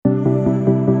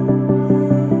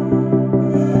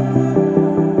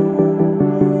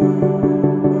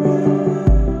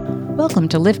Welcome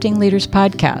to Lifting Leaders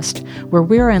Podcast, where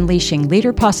we're unleashing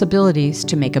leader possibilities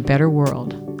to make a better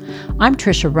world. I'm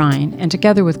Tricia Ryan, and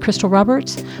together with Crystal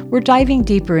Roberts, we're diving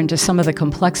deeper into some of the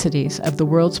complexities of the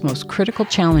world's most critical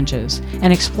challenges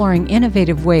and exploring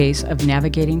innovative ways of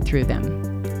navigating through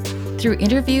them. Through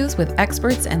interviews with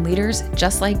experts and leaders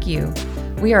just like you,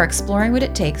 we are exploring what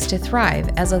it takes to thrive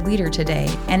as a leader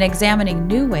today and examining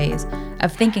new ways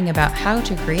of thinking about how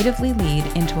to creatively lead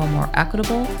into a more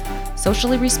equitable,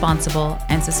 socially responsible,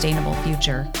 and sustainable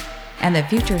future. And the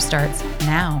future starts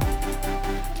now.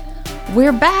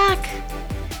 We're back!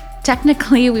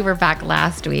 Technically, we were back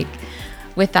last week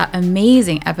with that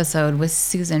amazing episode with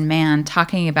Susan Mann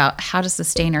talking about how to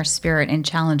sustain our spirit in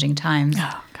challenging times.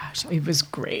 Oh, gosh, it was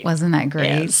great. Wasn't that great?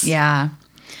 Yes. Yeah.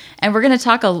 And we're going to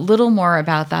talk a little more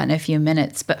about that in a few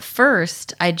minutes. But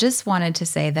first, I just wanted to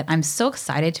say that I'm so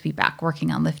excited to be back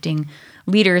working on Lifting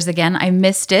Leaders again. I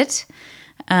missed it.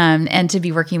 And to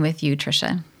be working with you,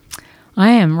 Tricia. I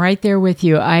am right there with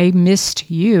you. I missed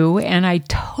you, and I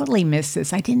totally missed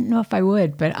this. I didn't know if I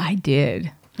would, but I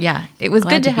did. Yeah, it was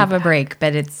good to have a break,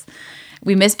 but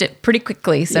we missed it pretty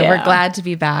quickly, so we're glad to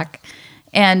be back.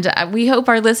 And we hope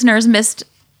our listeners missed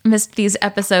these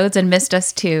episodes and missed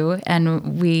us too,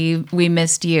 and we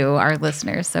missed you, our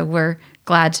listeners, so we're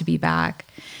glad to be back.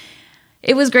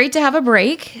 It was great to have a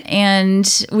break,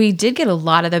 and we did get a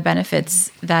lot of the benefits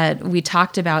that we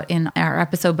talked about in our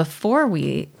episode before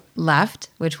we left,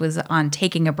 which was on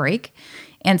taking a break.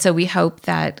 And so we hope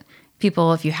that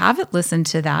people, if you haven't listened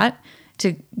to that,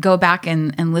 to go back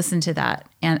and listen to that.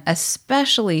 And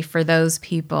especially for those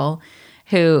people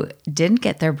who didn't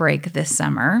get their break this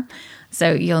summer.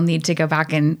 So you'll need to go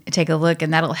back and take a look,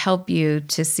 and that'll help you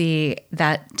to see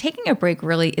that taking a break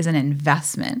really is an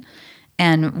investment.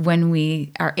 And when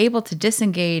we are able to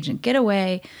disengage and get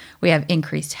away, we have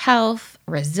increased health,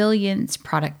 resilience,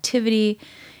 productivity,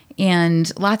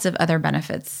 and lots of other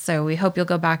benefits. So we hope you'll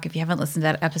go back. If you haven't listened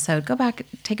to that episode, go back,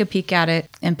 take a peek at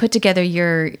it, and put together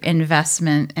your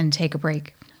investment and take a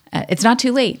break. It's not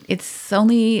too late. It's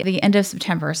only the end of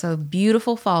September, so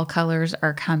beautiful fall colors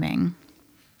are coming.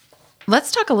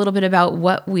 Let's talk a little bit about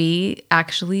what we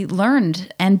actually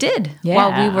learned and did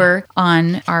while we were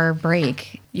on our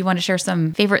break. You want to share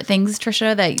some favorite things,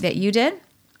 Tricia, that you did?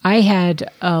 I had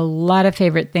a lot of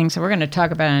favorite things that we're going to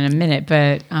talk about in a minute,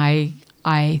 but I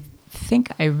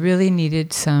think I really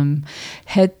needed some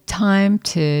head time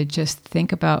to just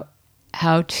think about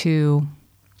how to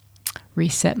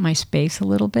reset my space a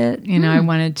little bit. I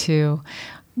wanted to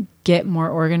get more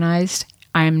organized.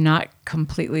 I'm not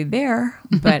completely there,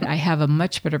 but I have a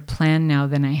much better plan now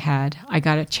than I had. I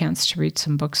got a chance to read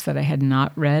some books that I had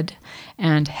not read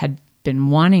and had been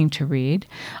wanting to read.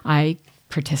 I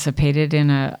participated in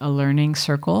a learning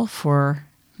circle for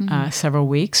several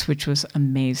weeks, which was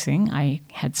amazing. I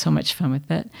had so much fun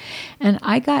with it. And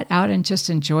I got out and just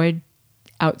enjoyed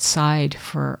outside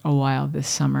for a while this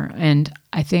summer. And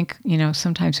I think,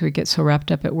 sometimes we get so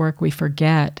wrapped up at work, we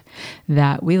forget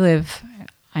that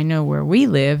I know where we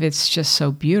live, it's just so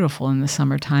beautiful in the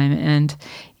summertime. And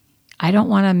I don't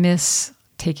want to miss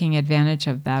taking advantage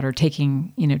of that, or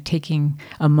taking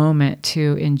a moment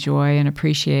to enjoy and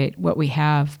appreciate what we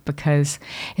have, because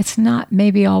it's not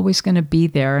maybe always going to be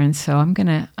there. And so I'm going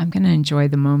to enjoy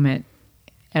the moment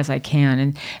as I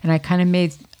can. And I kind of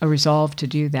made a resolve to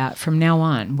do that from now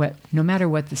on, no matter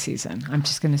what the season. I'm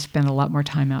just going to spend a lot more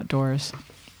time outdoors.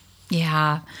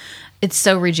 Yeah. It's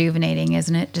so rejuvenating,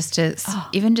 isn't it?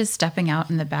 Even just stepping out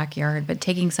in the backyard, but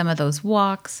taking some of those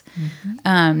walks.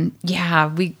 Mm-hmm.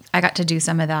 I got to do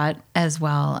some of that as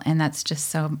well. And that's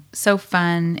just so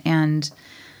fun. And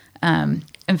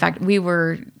in fact, we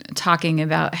were talking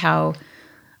about how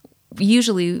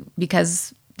usually,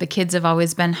 because the kids have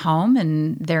always been home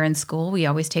and they're in school, we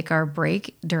always take our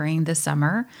break during the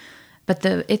summer. But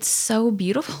it's so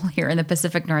beautiful here in the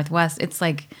Pacific Northwest. It's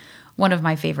like one of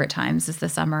my favorite times is the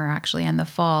summer, actually, and the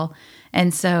fall.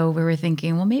 And so we were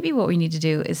thinking, well, maybe what we need to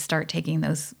do is start taking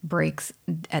those breaks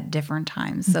at different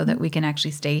times so that we can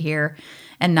actually stay here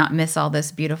and not miss all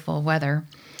this beautiful weather.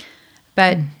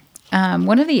 But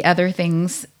one of the other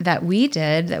things that we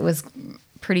did that was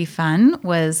pretty fun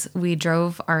was we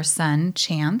drove our son,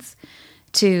 Chance,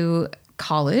 to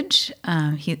college.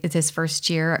 It's his first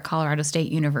year at Colorado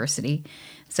State University.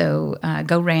 So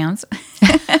go Rams.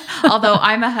 Although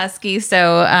I'm a Husky,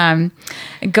 so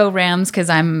go Rams, because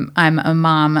I'm a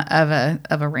mom of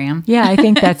a Ram. Yeah, I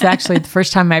think that's actually the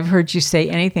first time I've heard you say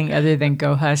anything other than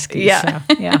go Husky. Yeah,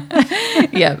 so, yeah,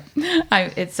 yeah.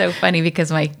 It's so funny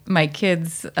because my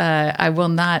kids, I will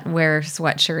not wear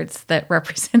sweatshirts that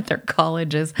represent their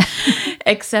colleges,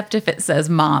 except if it says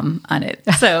 "mom" on it.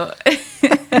 So.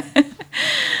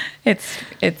 It's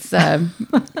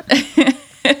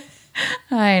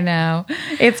I know.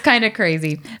 It's kind of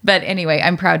crazy. But anyway,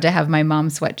 I'm proud to have my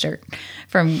mom's sweatshirt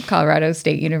from Colorado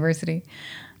State University.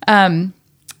 And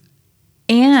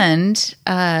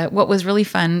what was really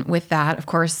fun with that, of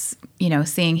course,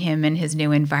 seeing him in his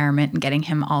new environment and getting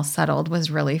him all settled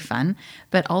was really fun.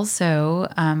 But also,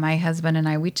 my husband and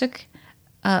I, we took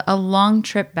a long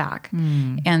trip back.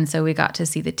 And so we got to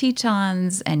see the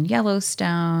Tetons and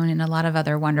Yellowstone and a lot of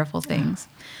other wonderful things.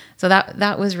 So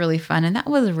that was really fun. And that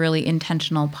was a really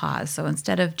intentional pause. So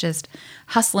instead of just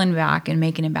hustling back and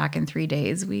making it back in 3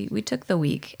 days, we took the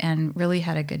week and really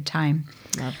had a good time.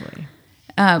 Lovely.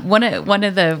 One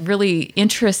of the really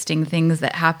interesting things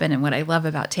that happen and what I love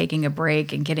about taking a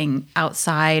break and getting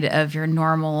outside of your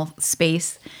normal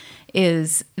space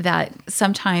is that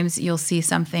sometimes you'll see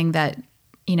something that,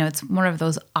 it's one of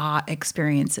those awe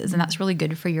experiences, and that's really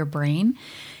good for your brain,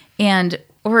 and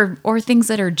or things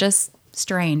that are just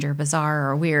strange or bizarre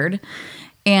or weird.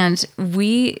 And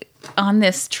on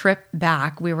this trip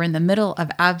back, we were in the middle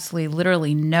of absolutely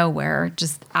literally nowhere,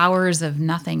 just hours of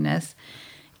nothingness.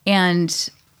 And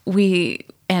the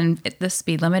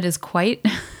speed limit is quite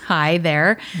high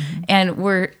there. And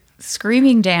we're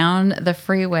screaming down the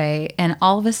freeway, and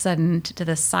all of a sudden to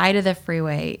the side of the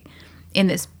freeway in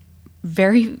this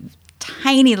very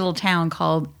tiny little town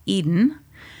called Eden,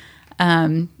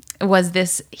 was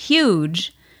this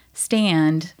huge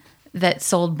stand that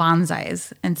sold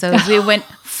bonsais. And so as we went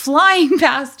flying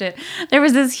past it, there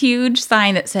was this huge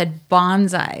sign that said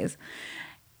bonsais.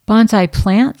 Bonsai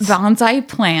plants? Bonsai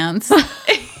plants.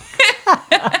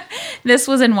 This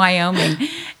was in Wyoming.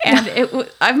 And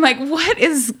I'm like, what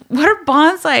are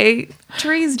bonsai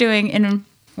trees doing in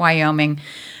Wyoming?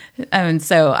 And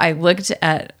so I looked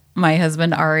at my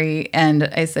husband, Ari, and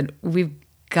I said, we've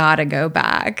got to go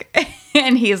back.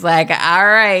 And he's like, all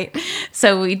right.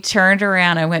 So we turned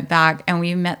around and went back, and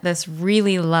we met this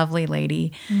really lovely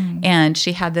lady. And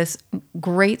she had this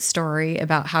great story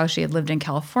about how she had lived in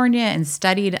California and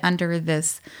studied under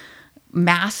this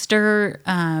master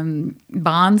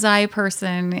bonsai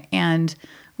person. And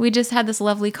we just had this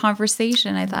lovely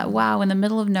conversation. I thought, wow, in the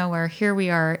middle of nowhere, here we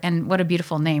are. And what a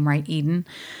beautiful name, right? Eden.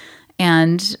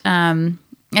 And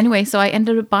anyway, so I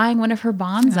ended up buying one of her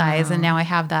bonsais, and now I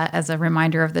have that as a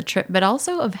reminder of the trip, but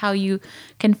also of how you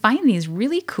can find these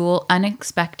really cool,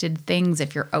 unexpected things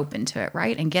if you're open to it,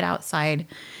 right? And get outside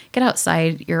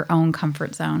your own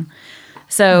comfort zone.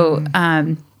 So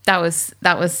that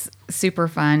was super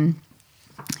fun.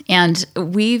 And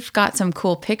we've got some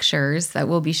cool pictures that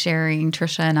we'll be sharing,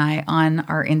 Trisha and I, on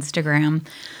our Instagram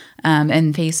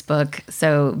and Facebook.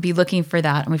 So be looking for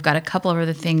that. And we've got a couple of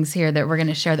other things here that we're going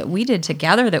to share that we did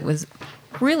together that was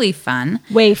really fun.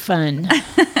 Way fun.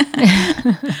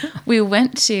 We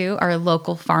went to our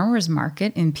local farmers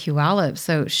market in Puyallup.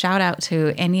 So shout out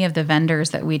to any of the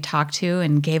vendors that we talked to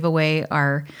and gave away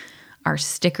our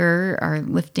sticker, our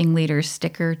Lifting Leaders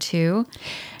sticker too.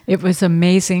 It was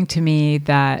amazing to me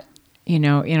that, in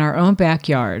our own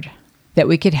backyard, that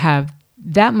we could have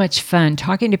that much fun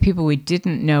talking to people we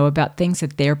didn't know about things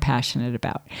that they're passionate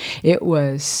about. It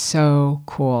was so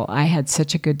cool. I had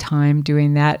such a good time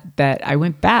doing that I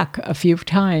went back a few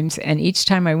times, and each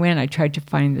time I went, I tried to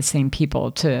find the same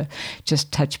people to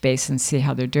just touch base and see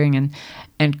how they're doing.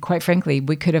 And quite frankly,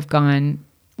 we could have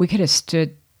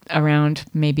stood around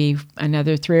maybe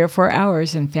another 3 or 4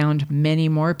 hours and found many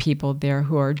more people there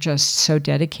who are just so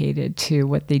dedicated to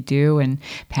what they do and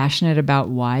passionate about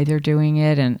why they're doing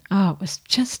it. And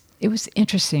it was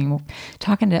interesting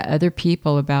talking to other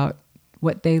people about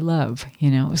what they love.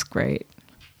 It was great.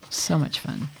 So much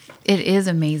fun. It is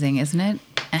amazing, isn't it?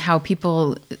 And how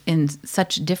people in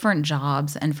such different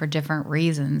jobs and for different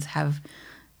reasons have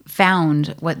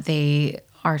found what they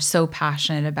are so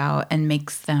passionate about and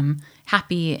makes them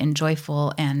happy and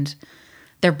joyful, and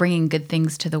they're bringing good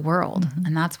things to the world.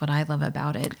 And that's what I love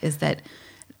about it, is that,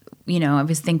 I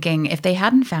was thinking if they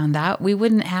hadn't found that, we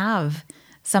wouldn't have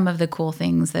some of the cool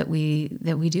things that we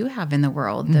do have in the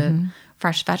world, the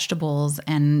fresh vegetables.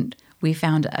 And we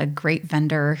found a great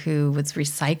vendor who was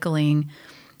recycling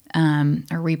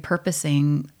or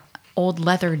repurposing old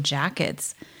leather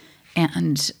jackets.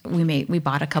 And we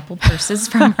bought a couple purses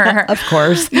from her. Of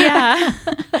course. Yeah.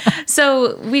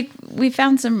 So we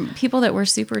found some people that were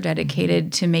super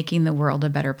dedicated to making the world a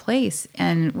better place.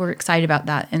 And we're excited about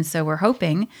that. And so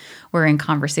we're in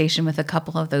conversation with a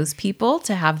couple of those people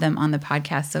to have them on the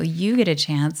podcast. So you get a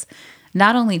chance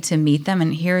not only to meet them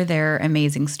and hear their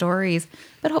amazing stories,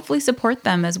 but hopefully support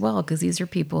them as well, because these are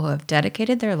people who have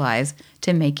dedicated their lives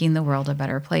to making the world a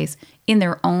better place in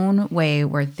their own way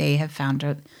where they have found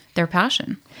their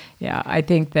passion. Yeah, I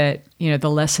think that, the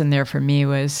lesson there for me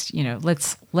was,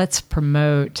 let's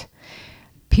promote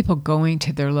people going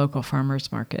to their local farmers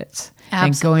markets.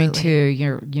 Absolutely. And going to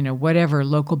your, whatever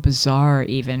local bazaar,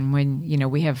 even when,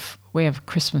 we have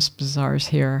Christmas bazaars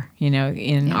here,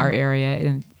 in our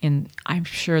area. And I'm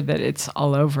sure that it's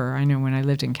all over. I know when I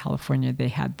lived in California, they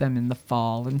had them in the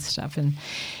fall and stuff.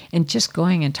 And just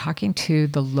going and talking to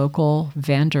the local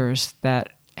vendors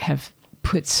that have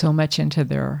put so much into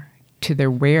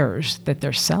their wares that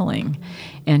they're selling,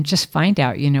 and just find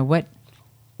out,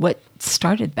 what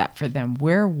started that for them?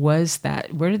 Where was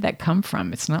that? Where did that come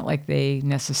from? It's not like they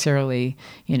necessarily,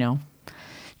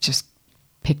 just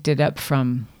picked it up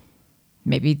from,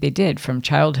 maybe they did from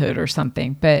childhood or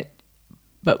something, but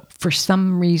for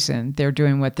some reason they're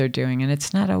doing what they're doing, and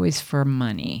it's not always for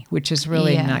money, which is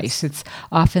really nice. It's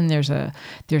often there's a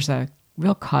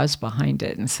real cause behind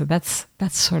it. And so that's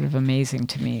sort of amazing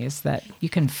to me, is that you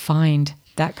can find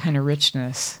that kind of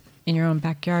richness in your own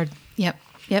backyard. Yep.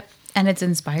 And it's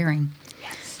inspiring.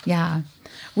 Yes. Yeah.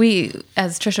 We,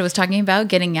 as Trisha was talking about,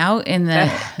 getting out in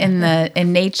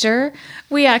nature,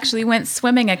 we actually went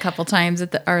swimming a couple times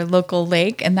at our local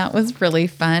lake, and that was really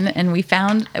fun. And we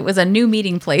found it was a new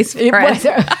meeting place for us.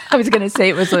 I was going to say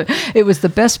it was the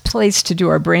best place to do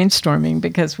our brainstorming,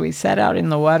 because we sat out in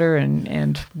the water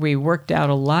and we worked out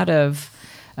a lot of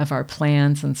our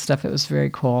plans and stuff. It was very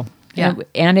cool. Yeah.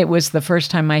 And it was the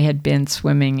first time I had been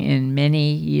swimming in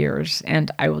many years.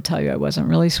 And I will tell you, I wasn't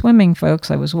really swimming,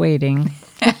 folks. I was wading.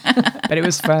 But it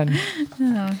was fun.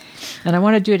 Oh. And I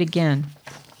want to do it again.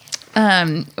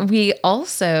 We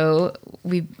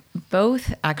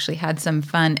both actually had some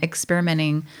fun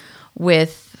experimenting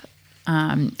with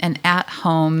an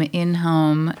at-home,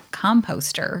 in-home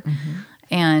composter. Mm-hmm.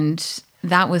 And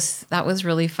that was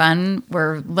really fun.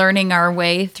 We're learning our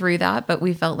way through that, but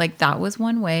we felt like that was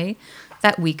one way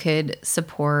that we could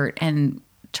support and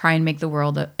try and make the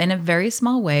world in a very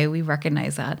small way. We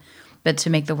recognize that, but to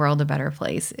make the world a better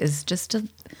place is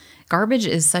garbage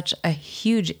is such a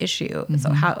huge issue. Mm-hmm.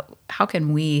 So how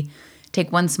can we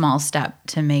take one small step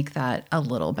to make that a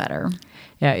little better?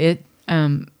 Yeah, it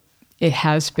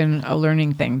has been a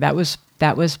learning thing. That was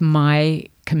my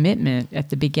commitment at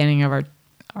the beginning of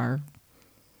our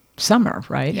summer,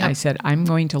 right? Yep. I said, I'm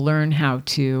going to learn how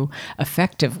to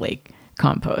effectively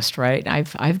compost, right?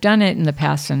 I've done it in the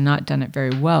past and not done it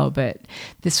very well, but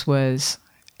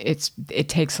it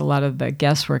takes a lot of the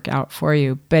guesswork out for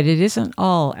you, but it isn't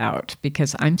all out,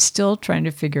 because I'm still trying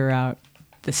to figure out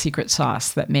the secret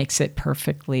sauce that makes it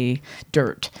perfectly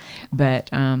dirt. But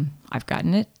I've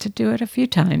gotten it to do it a few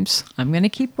times. I'm going to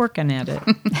keep working at it.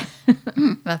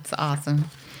 That's awesome.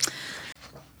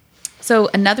 So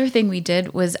another thing we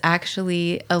did was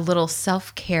actually a little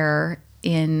self-care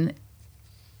in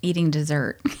eating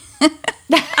dessert.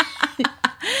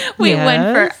 We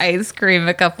went for ice cream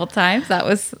a couple times. That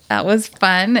was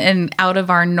fun and out of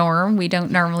our norm. We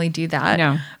don't normally do that.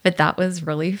 No. But that was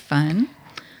really fun.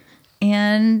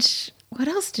 And what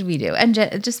else did we do? And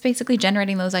just basically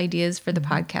generating those ideas for the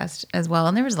podcast as well.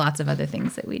 And there was lots of other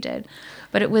things that we did.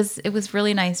 But it was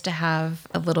really nice to have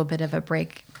a little bit of a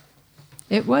break.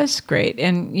 It was great.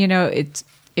 And,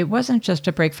 it wasn't just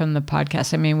a break from the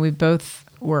podcast. I mean, we both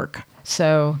work.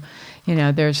 So,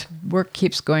 there's work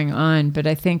keeps going on. But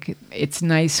I think it's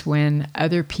nice when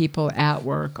other people at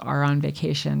work are on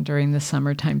vacation during the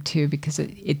summertime too, because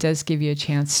it does give you a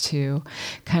chance to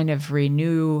kind of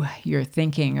renew your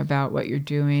thinking about what you're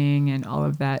doing and all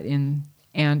of that. And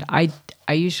I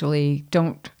usually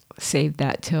don't save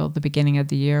that till the beginning of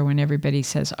the year, when everybody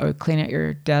says, oh, clean out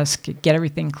your desk, get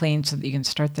everything clean so that you can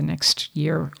start the next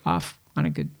year off on a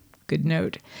good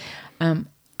note.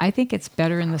 I think it's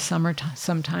better in the summer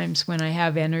sometimes, when I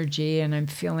have energy and I'm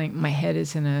feeling my head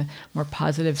is in a more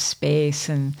positive space,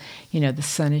 and the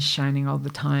sun is shining all the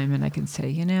time, and I can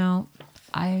say,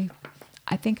 I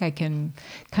think I can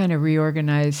kind of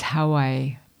reorganize how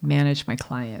I manage my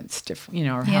clients,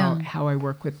 or how I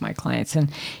work with my clients.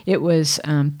 And it was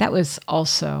that was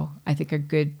also, I think, a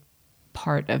good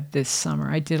part of this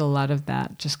summer. I did a lot of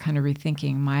that, just kind of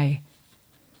rethinking my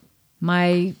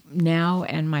now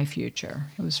and my future.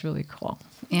 It was really cool.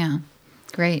 Yeah,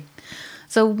 great.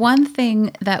 So one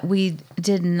thing that we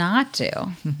did not do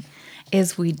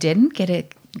is we didn't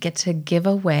get to give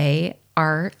away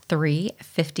our 3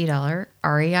 $50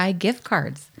 REI gift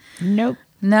cards. Nope.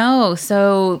 No.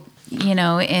 So,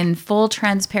 in full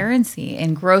transparency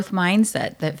and growth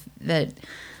mindset, that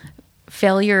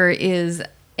failure is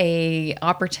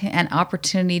an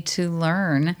opportunity to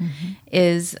learn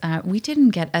is we didn't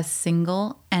get a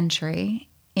single entry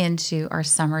into our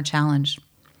summer challenge.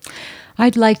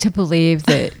 I'd like to believe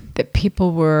that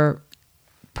people were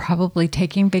probably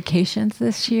taking vacations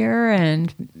this year,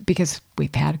 and because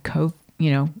we've had COVID,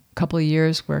 a couple of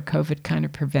years where COVID kind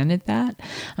of prevented that.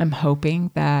 I'm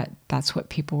hoping that that's what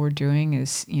people were doing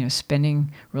is,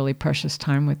 spending really precious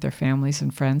time with their families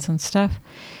and friends and stuff.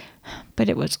 But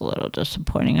it was a little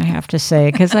disappointing, I have to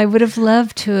say, because I would have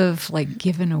loved to have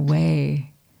given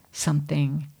away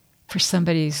something for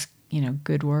somebody's,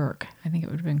 good work. I think it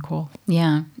would have been cool.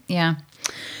 Yeah. Yeah.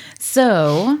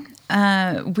 So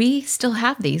we still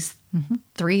have these $3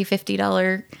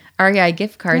 $50 REI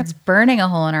gift cards burning a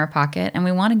hole in our pocket, and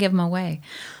we want to give them away.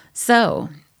 So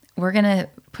we're going to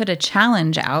put a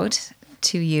challenge out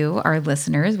to you, our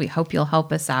listeners. We hope you'll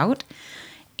help us out.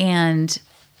 And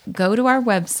go to our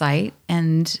website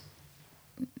and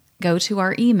go to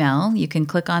our email. You can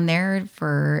click on there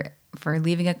for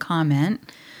leaving a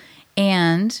comment.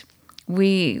 And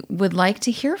we would like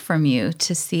to hear from you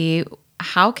to see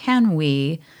how can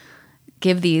we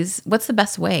give these, what's the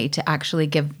best way to actually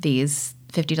give these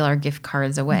 $50 gift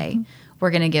cards away.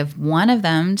 We're going to give one of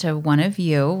them to one of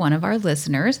you, one of our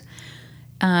listeners.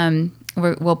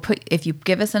 We'll put, if you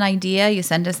give us an idea, you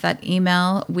send us that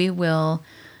email, we will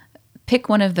pick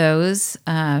one of those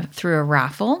through a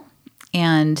raffle,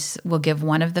 and we'll give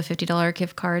one of the $50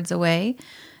 gift cards away.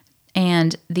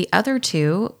 And the other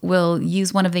two will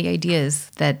use one of the ideas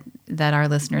that our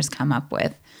listeners come up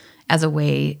with as a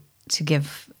way to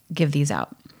give these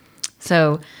out.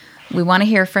 So we want to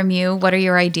hear from you. What are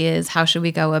your ideas? How should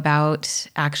we go about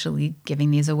actually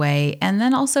giving these away? And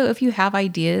then also, if you have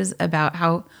ideas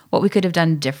about what we could have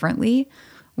done differently,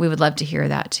 we would love to hear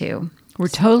that too. We're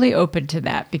totally open to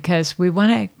that because we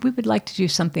would like to do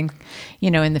something,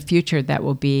 in the future that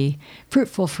will be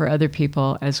fruitful for other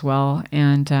people as well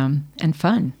and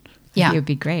fun. Yeah, it would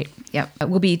be great. Yep,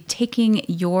 we'll be taking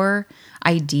your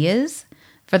ideas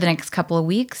for the next couple of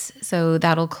weeks. So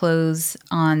that'll close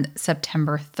on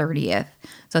September 30th.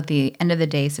 So at the end of the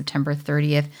day, September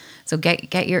 30th. So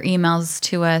get your emails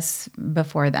to us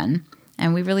before then.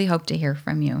 And we really hope to hear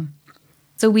from you.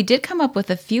 So we did come up with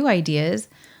a few ideas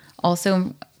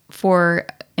also for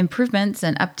improvements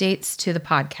and updates to the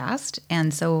podcast.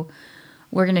 And so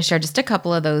we're going to share just a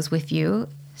couple of those with you.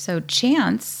 So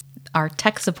Chance, our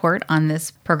tech support on this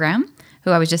program,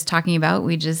 who I was just talking about,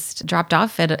 we just dropped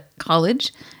off at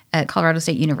college at Colorado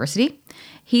State University.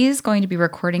 He's going to be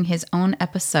recording his own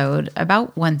episode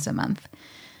about once a month.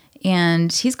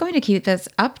 And he's going to keep us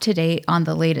up to date on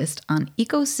the latest on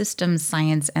ecosystem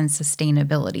science and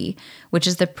sustainability, which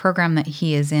is the program that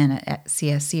he is in at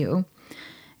CSU.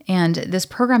 And this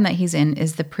program that he's in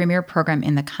is the premier program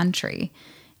in the country.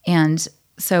 And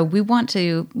so we want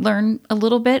to learn a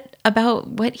little bit about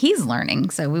what he's learning.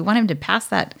 So we want him to pass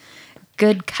that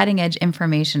good cutting edge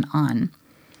information on.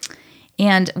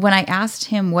 And when I asked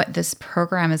him what this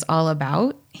program is all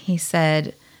about, he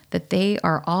said that they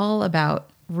are all about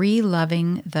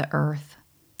re-loving the earth.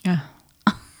 Yeah.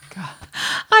 God.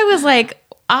 I was like,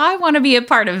 I want to be a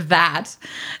part of that.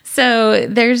 So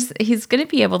he's going to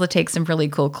be able to take some really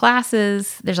cool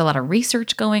classes. There's a lot of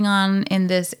research going on in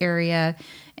this area.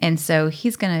 And so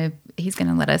he's going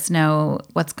to let us know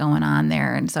what's going on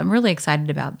there. And so I'm really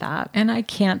excited about that. And I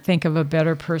can't think of a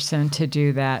better person to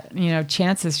do that.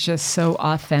 Chance is just so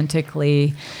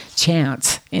authentically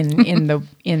Chance in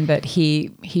that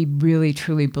he really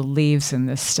truly believes in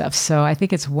this stuff. So I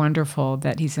think it's wonderful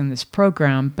that he's in this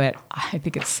program, but I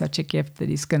think it's such a gift that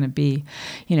he's going to be,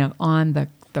 on the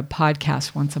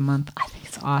podcast once a month. I think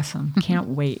it's awesome. Can't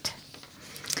wait.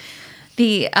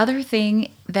 The other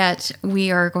thing that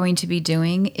we are going to be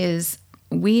doing is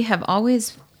we have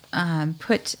always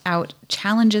put out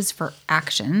challenges for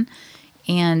action,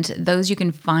 and those you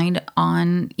can find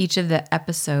on each of the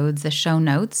episodes, the show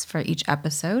notes for each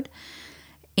episode.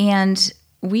 And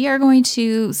we are going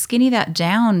to skinny that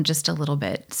down just a little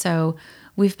bit. So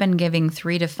we've been giving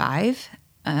 3 to 5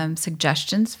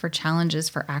 suggestions for challenges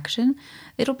for action.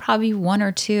 It'll probably be 1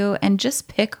 or 2, and just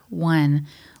pick one.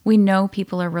 We know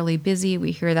people are really busy. We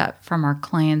hear that from our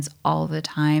clients all the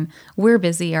time. We're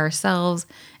busy ourselves.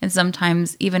 And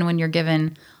sometimes even when you're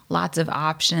given lots of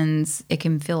options, it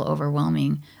can feel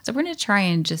overwhelming. So we're going to try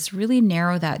and just really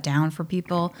narrow that down for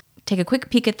people. Take a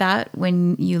quick peek at that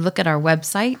when you look at our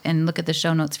website and look at the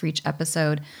show notes for each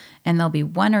episode. And there'll be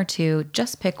 1 or 2,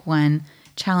 just pick one,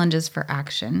 challenges for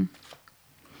action.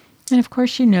 And of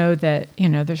course, that,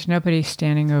 there's nobody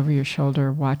standing over your shoulder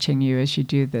watching you as you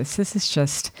do this. This is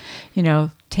just,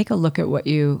 take a look at what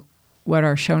you what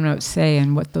our show notes say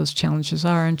and what those challenges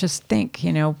are, and just think,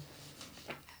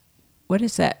 what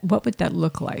is that? What would that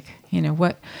look like?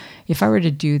 What if I were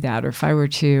to do that, or if I were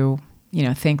to,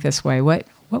 think this way? What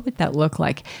would that look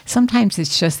like? Sometimes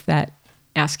it's just that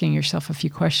asking yourself a few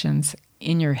questions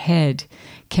in your head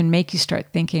can make you start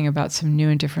thinking about some new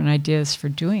and different ideas for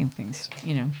doing things,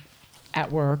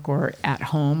 at work or at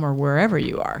home or wherever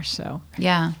you are. So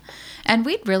yeah, and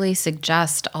we'd really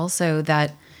suggest also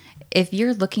that if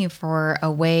you're looking for a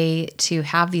way to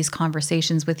have these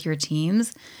conversations with your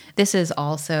teams, this is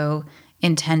also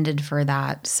intended for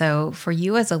that. So for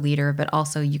you as a leader, but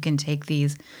also you can take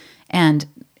these and,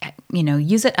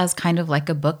 use it as kind of like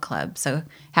a book club. So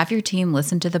have your team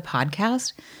listen to the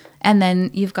podcast, and then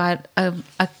you've got a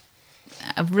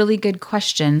really good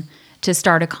question to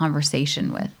start a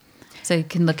conversation with. So you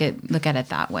can look at it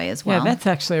that way as well. Yeah, that's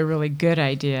actually a really good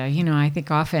idea. I think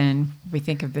often we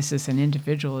think of this as an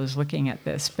individual is looking at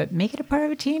this, but make it a part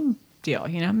of a team deal.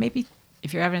 Maybe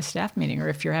if you're having a staff meeting, or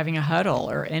if you're having a huddle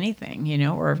or anything,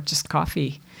 or just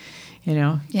coffee,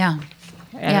 Yeah.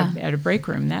 At a break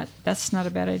room, that's not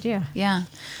a bad idea. Yeah.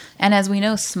 And as we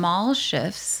know, small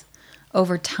shifts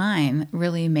over time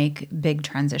really make big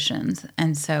transitions.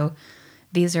 And so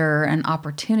these are an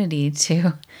opportunity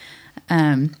to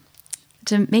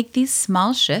make these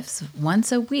small shifts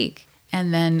once a week.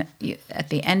 And then at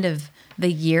the end of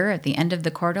the year, at the end of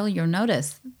the quarter, you'll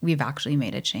notice we've actually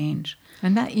made a change.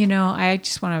 And that, I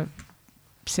just want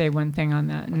to say one thing on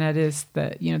that, and that is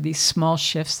that, these small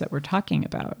shifts that we're talking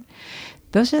about,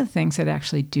 those are the things that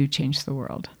actually do change the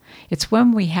world. It's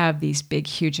when we have these big,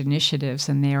 huge initiatives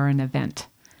and they are an event.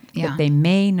 Yeah. That they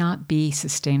may not be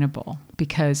sustainable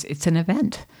because it's an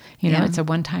event. It's a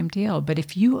one-time deal. But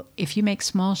if you make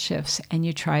small shifts and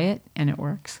you try it and it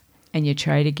works, and you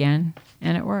try it again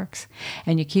and it works,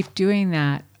 and you keep doing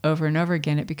that over and over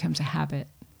again, it becomes a habit.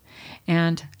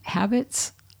 And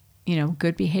habits,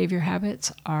 good behavior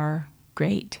habits are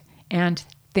great. And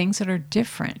things that are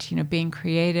different, being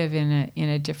creative in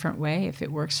a different way, if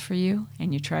it works for you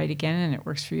and you try it again and it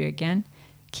works for you again,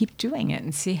 keep doing it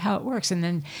and see how it works, and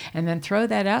then throw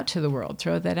that out to the world,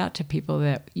 throw that out to people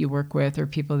that you work with or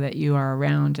people that you are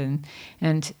around,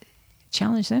 and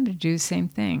challenge them to do the same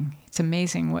thing. It's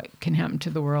amazing what can happen to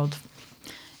the world.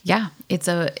 Yeah, it's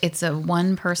a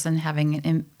one person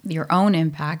having your own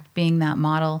impact, being that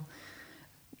model,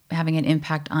 having an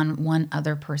impact on one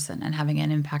other person and having an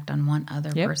impact on one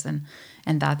other person,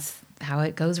 and that's how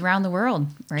it goes around the world,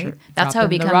 right? Sure. That's how it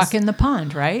becomes the rock in the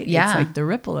pond, right? Yeah, it's like the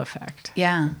ripple effect.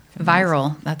 Yeah,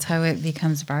 viral. That's how it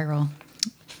becomes viral.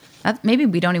 Maybe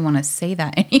we don't even want to say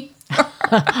that anymore.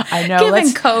 I know. Given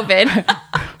COVID,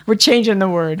 we're changing the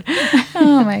word.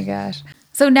 Oh my gosh.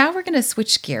 So now we're going to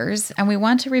switch gears, and we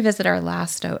want to revisit our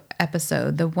last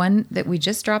episode, the one that we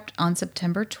just dropped on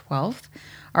September 12th,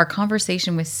 our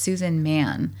conversation with Susan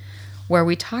Mann, where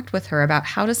we talked with her about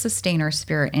how to sustain our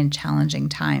spirit in challenging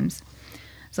times.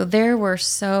 So there were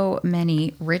so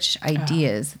many rich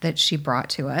ideas that she brought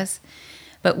to us,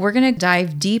 but we're going to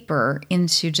dive deeper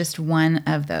into just one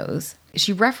of those.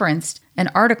 She referenced an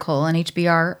article in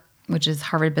HBR, which is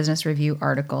Harvard Business Review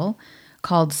article,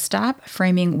 called Stop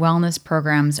Framing Wellness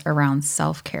Programs Around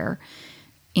Self-Care.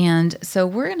 And so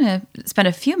we're going to spend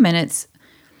a few minutes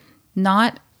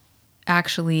not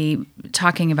actually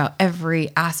talking about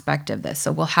every aspect of this.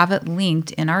 So we'll have it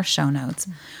linked in our show notes.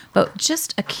 But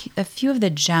just a few of the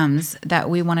gems that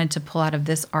we wanted to pull out of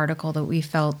this article that we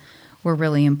felt were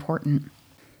really important.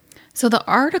 So the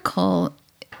article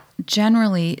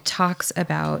generally talks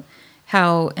about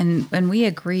how, and we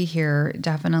agree here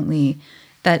definitely,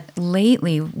 that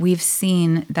lately we've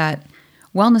seen that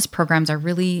wellness programs are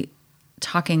really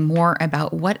talking more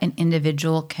about what an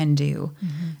individual can do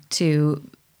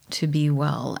to be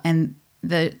well. And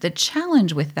the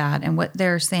challenge with that, and what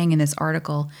they're saying in this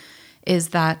article, is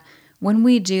that when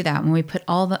we do that, when we put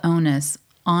all the onus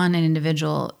on an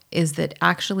individual, is that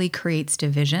actually creates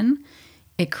division.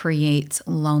 It creates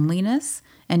loneliness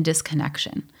and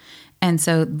disconnection. And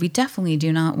so we definitely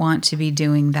do not want to be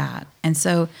doing that. And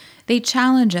so they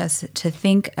challenge us to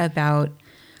think about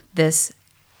this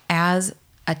as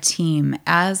a team,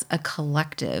 as a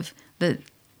collective, that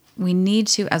we need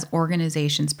to, as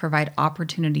organizations, provide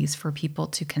opportunities for people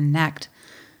to connect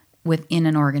within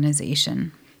an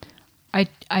organization.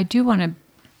 I do want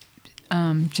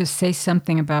to just say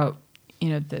something about,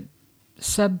 the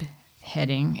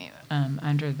subheading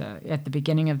at the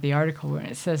beginning of the article, where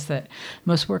it says that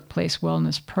most workplace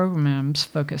wellness programs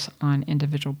focus on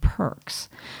individual perks.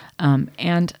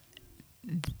 And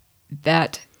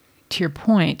that, to your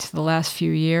point, the last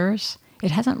few years,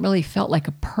 it hasn't really felt like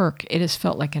a perk. It has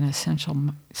felt like an essential,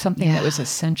 something that was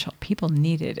essential. People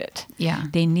needed it. Yeah.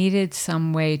 They needed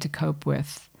some way to cope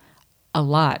with a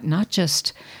lot, not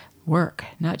just work,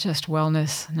 not just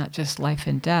wellness, not just life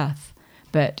and death,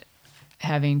 but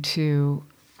having to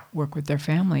work with their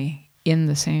family in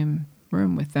the same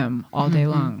room with them all day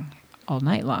long, all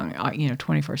night long,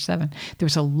 24/7. There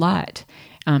was a lot.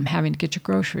 Having to get your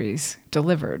groceries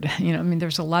delivered.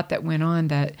 There's a lot that went on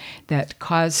that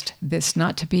caused this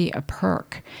not to be a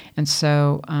perk. And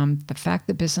so the fact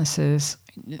that businesses,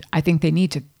 I think they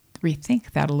need to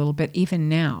rethink that a little bit even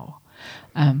now.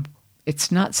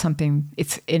 It's not something,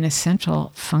 it's an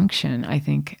essential function, I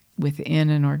think, within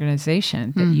an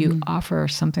organization that you offer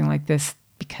something like this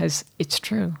because it's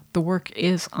true. The work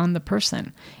is on the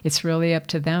person. It's really up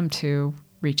to them to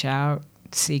reach out,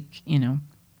 seek,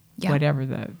 whatever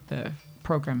the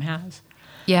program has.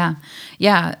 Yeah.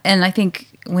 Yeah. And I think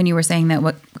when you were saying that,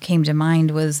 what came to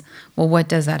mind was, well, what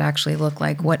does that actually look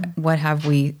like? What have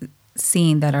we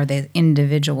seen that are the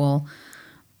individual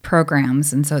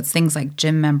programs? And so it's things like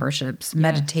gym memberships,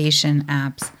 meditation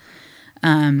apps.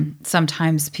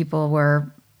 Sometimes people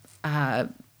were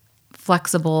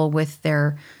flexible with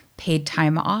their paid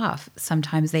time off.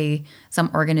 Sometimes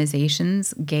some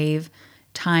organizations gave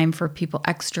time for people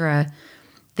extra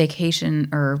vacation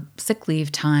or sick leave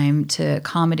time to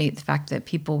accommodate the fact that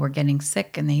people were getting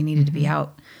sick and they needed to be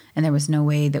out, and there was no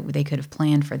way that they could have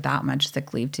planned for that much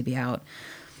sick leave to be out.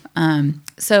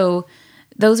 So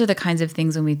those are the kinds of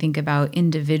things when we think about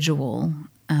individual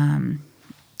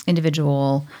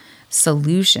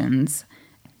solutions.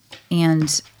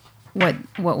 And what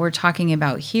we're talking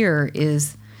about here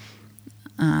is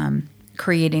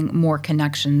creating more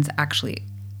connections actually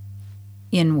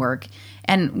in work.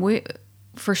 And we,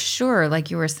 for sure, like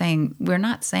you were saying, we're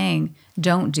not saying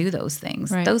don't do those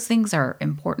things. Right. Those things are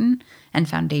important and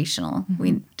foundational.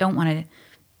 We don't want to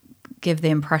give the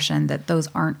impression that those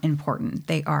aren't important.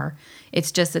 They are.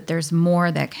 It's just that there's more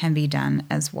that can be done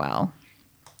as well.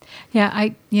 Yeah,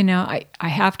 I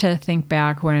have to think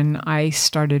back when I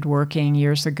started working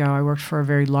years ago. I worked for a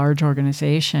very large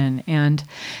organization, and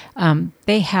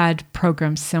they had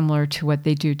programs similar to what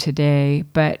they do today,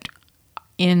 but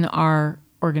in our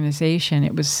organization,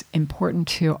 it was important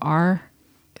to our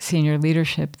senior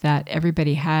leadership that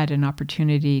everybody had an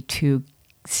opportunity to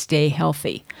stay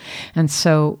healthy. And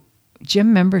so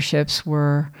gym memberships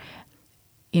were,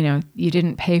 you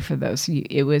didn't pay for those.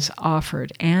 It was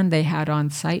offered. And they had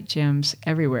on-site gyms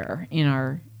everywhere in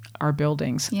our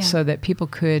buildings so that people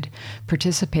could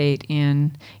participate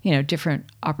in, different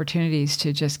opportunities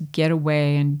to just get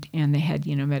away. And they had,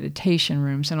 meditation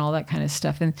rooms and all that kind of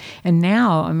stuff. And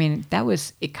now,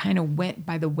 it kind of went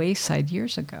by the wayside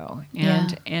years ago.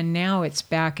 And now it's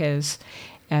back as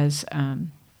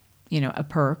a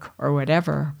perk or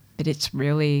whatever. But it's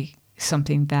really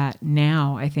something that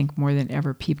now I think more than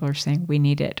ever people are saying we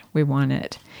need it, we want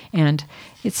it. And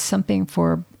it's something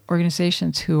for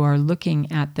organizations who are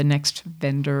looking at the next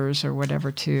vendors or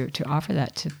whatever to offer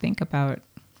that, to think about,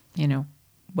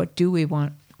 what do we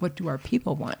want, what do our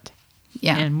people want,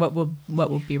 and what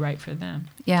will be right for them.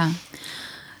 Yeah.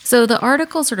 So the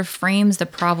article sort of frames the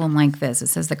problem like this. It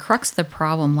says the crux of the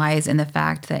problem lies in the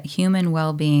fact that human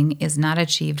well-being is not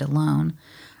achieved alone.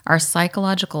 Our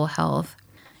psychological health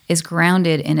is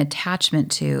grounded in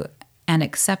attachment to and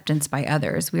acceptance by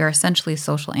others. We are essentially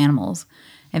social animals.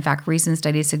 In fact, recent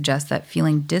studies suggest that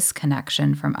feeling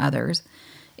disconnection from others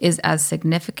is as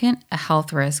significant a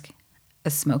health risk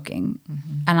as smoking.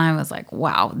 And I was like,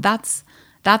 wow, that's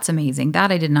amazing.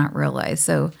 That I did not realize.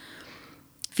 So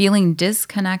feeling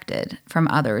disconnected from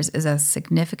others is as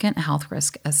significant a health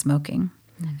risk as smoking,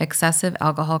 excessive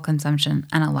alcohol consumption,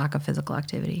 and a lack of physical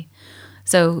activity.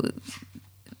 So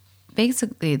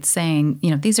basically it's saying,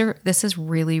 this is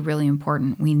really, really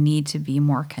important. We need to be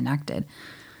more connected.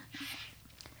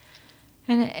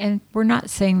 And we're not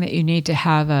saying that you need to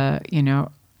have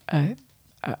a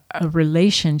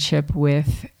relationship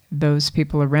with those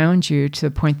people around you to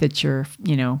the point that you're,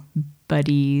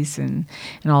 buddies and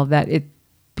all of that.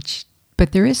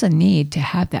 But there is a need to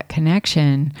have that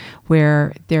connection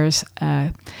where there's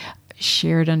a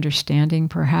shared understanding,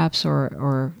 perhaps,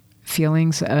 or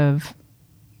feelings of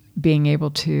being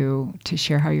able to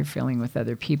share how you're feeling with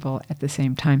other people at the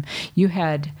same time. You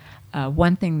had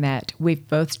one thing that we've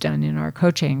both done in our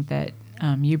coaching that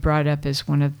you brought up as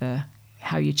one of the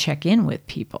how you check in with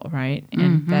people, right?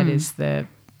 And that is the...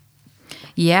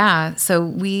 Yeah. So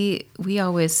we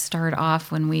always start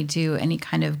off when we do any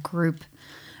kind of group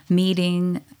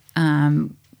meeting,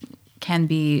 can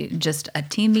be just a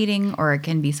team meeting, or it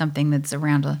can be something that's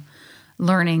around a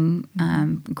learning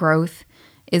growth,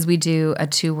 is we do a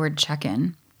 2-word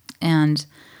check-in. And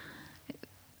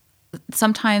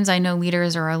sometimes I know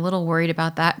leaders are a little worried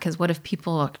about that, because what if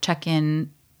people check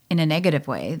in a negative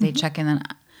way? They check in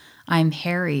and I'm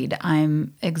harried,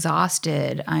 I'm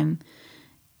exhausted, and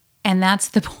that's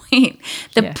the point.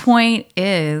 The point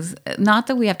is not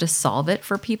that we have to solve it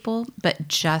for people, but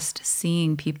just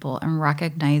seeing people and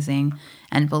recognizing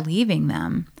and believing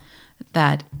them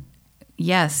that,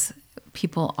 yes,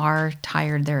 people are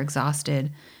tired, they're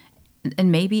exhausted.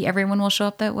 And maybe everyone will show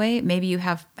up that way. Maybe you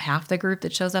have half the group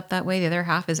that shows up that way. The other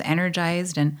half is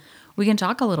energized. And we can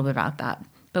talk a little bit about that.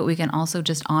 But we can also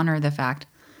just honor the fact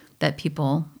that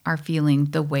people are feeling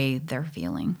the way they're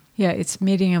feeling. Yeah, it's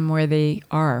meeting them where they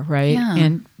are, right? Yeah.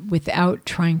 And without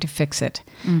trying to fix it.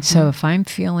 So if I'm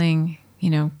feeling,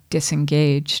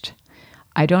 disengaged,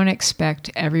 I don't expect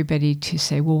everybody to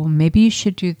say, well, maybe you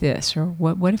should do this, or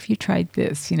what if you tried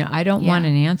this? I don't want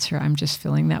an answer. I'm just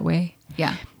feeling that way.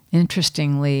 Yeah.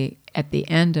 Interestingly, at the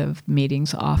end of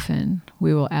meetings, often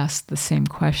we will ask the same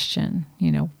question,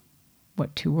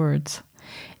 what 2 words?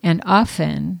 And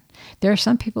often there are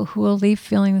some people who will leave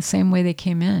feeling the same way they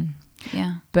came in.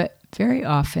 Yeah. But very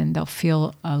often they'll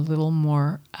feel a little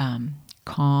more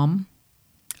calm,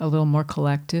 a little more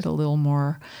collected, a little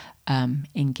more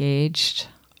engaged,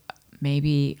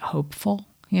 maybe hopeful.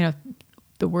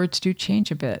 The words do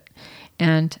change a bit.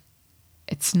 And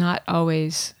it's not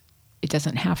always, it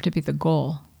doesn't have to be the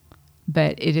goal,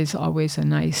 but it is always a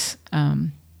nice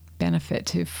benefit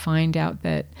to find out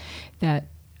that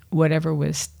whatever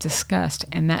was discussed,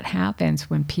 and that happens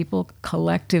when people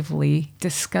collectively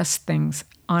discuss things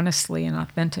honestly and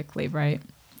authentically, right?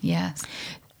 Yes.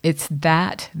 It's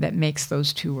that makes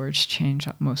those 2 words change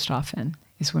most often,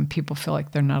 is when people feel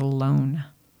like they're not alone,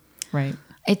 right?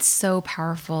 It's so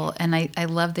powerful. And I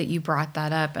love that you brought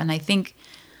that up. And I think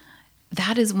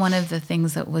that is one of the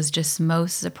things that was just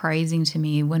most surprising to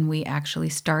me when we actually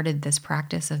started this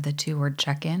practice of the 2-word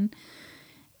check-in.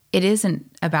 It isn't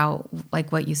about,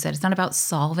 like what you said, it's not about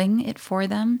solving it for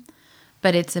them,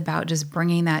 but it's about just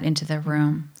bringing that into the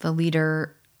room. The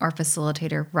leader or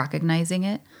facilitator recognizing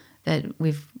it, that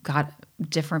we've got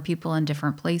different people in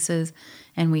different places,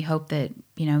 and we hope that,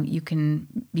 you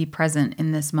can be present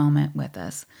in this moment with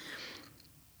us.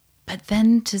 But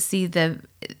then to see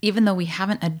even though we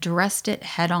haven't addressed it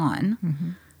head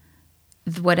on,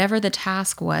 whatever the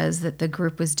task was that the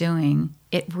group was doing,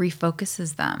 it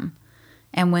refocuses them.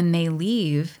 And when they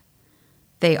leave,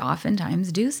 they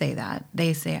oftentimes do say that.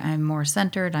 They say, I'm more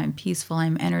centered, I'm peaceful,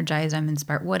 I'm energized, I'm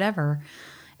inspired, whatever.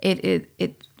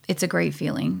 It's a great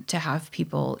feeling to have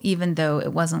people, even though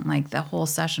it wasn't like the whole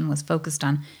session was focused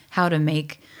on how to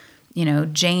make,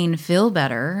 Jane feel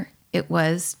better. It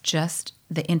was just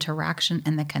the interaction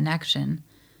and the connection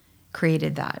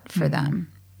created that for them.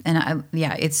 And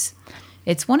it's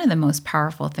one of the most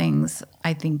powerful things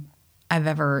I think I've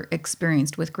ever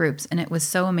experienced with groups. And it was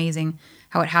so amazing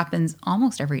how it happens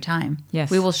almost every time.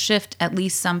 Yes. We will shift at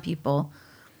least some people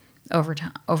over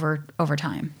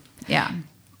time. Yeah.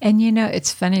 And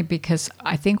it's funny because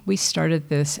I think we started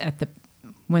this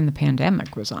when the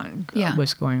pandemic was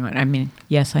going on. I mean,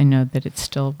 yes, I know that it's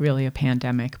still really a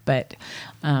pandemic, but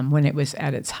when it was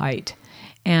at its height.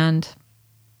 And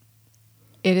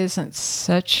it isn't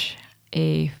such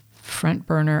a front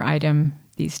burner item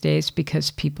these days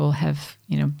because people have,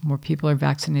 more people are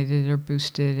vaccinated or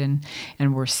boosted,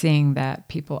 and we're seeing that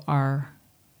people are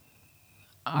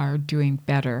doing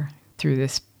better through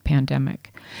this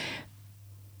pandemic.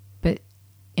 But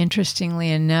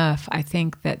interestingly enough, I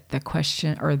think that the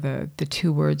question or the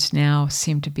 2 words now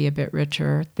seem to be a bit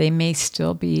richer. They may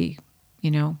still be,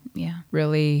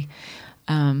 really,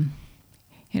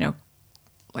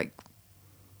 like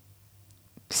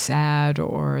sad,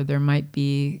 or there might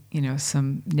be,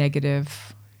 some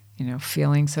negative,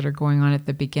 feelings that are going on at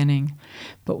the beginning.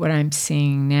 But what I'm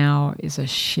seeing now is a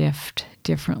shift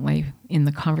differently in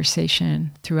the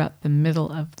conversation throughout the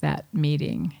middle of that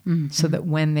meeting, so that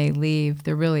when they leave,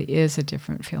 there really is a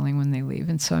different feeling when they leave.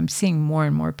 And so I'm seeing more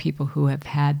and more people who have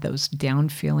had those down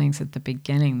feelings at the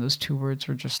beginning. Those 2 words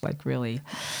were just like really,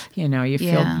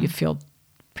 you feel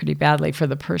pretty badly for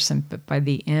the person, but by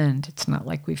the end, it's not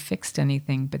like we've fixed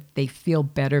anything, but they feel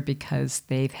better because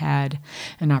they've had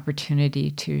an opportunity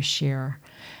to share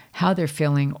how they're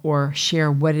feeling or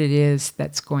share what it is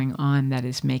that's going on that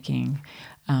is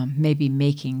maybe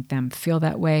making them feel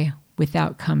that way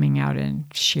without coming out and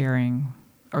sharing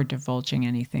or divulging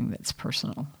anything that's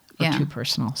personal or too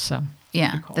personal. So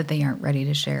cool. That they aren't ready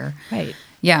to share. Right.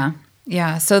 Yeah.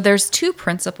 So there's 2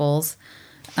 principles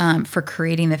for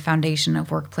creating the foundation of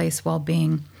workplace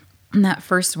well-being. And that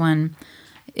first one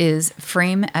is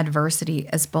frame adversity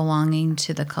as belonging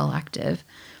to the collective.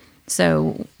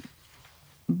 So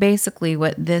basically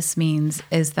what this means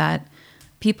is that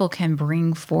people can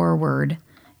bring forward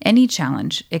any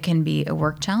challenge. It can be a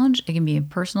work challenge, it can be a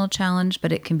personal challenge,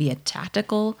 but it can be a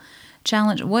tactical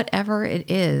challenge, whatever it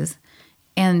is.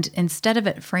 And instead of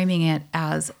it framing it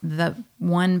as the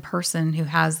one person who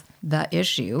has the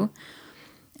issue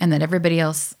and that everybody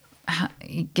else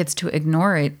gets to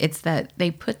ignore it, it's that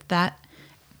they put that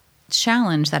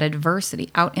challenge, that adversity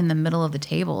out in the middle of the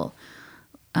table,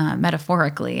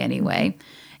 metaphorically anyway,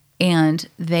 and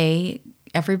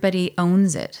everybody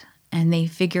owns it and they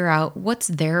figure out what's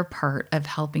their part of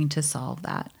helping to solve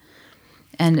that.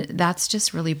 And that's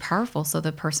just really powerful, so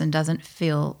the person doesn't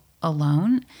feel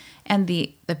alone, and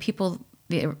the people,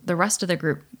 the rest of the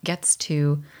group gets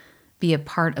to be a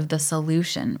part of the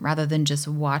solution rather than just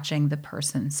watching the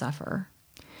person suffer.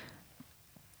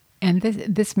 And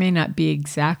this may not be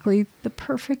exactly the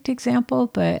perfect example,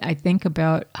 but I think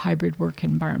about hybrid work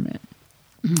environment.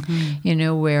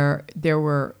 Mm-hmm. Where there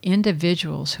were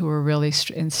individuals who were really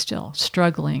and still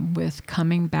struggling with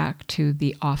coming back to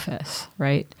the office,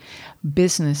 right?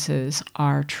 Businesses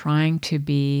are trying to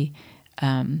be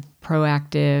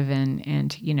proactive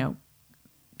and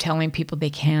telling people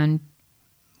they can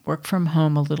work from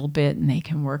home a little bit and they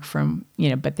can work from,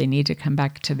 but they need to come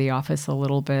back to the office a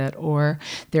little bit. Or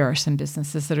there are some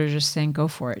businesses that are just saying, go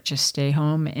for it. Just stay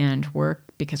home and work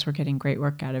because we're getting great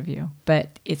work out of you.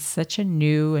 But it's such a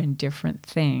new and different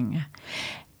thing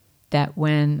that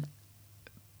when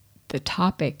the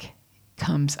topic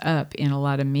comes up in a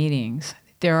lot of meetings,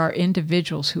 there are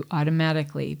individuals who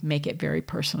automatically make it very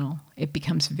personal. It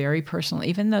becomes very personal,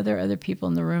 even though there are other people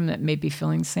in the room that may be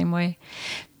feeling the same way.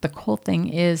 The cool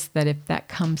thing is that if that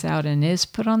comes out and is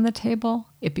put on the table,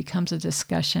 it becomes a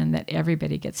discussion that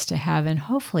everybody gets to have. And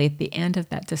hopefully at the end of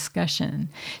that discussion,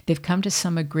 they've come to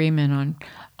some agreement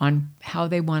on how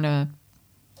they want to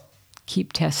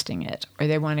keep testing it, or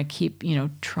they want to keep,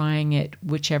 trying it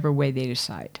whichever way they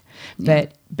decide. Yeah.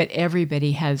 But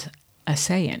everybody has a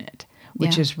say in it,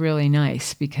 which is really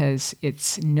nice because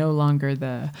it's no longer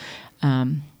the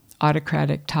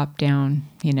autocratic top-down,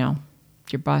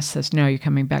 your boss says, no, you're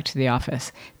coming back to the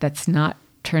office. That's not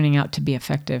turning out to be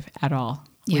effective at all.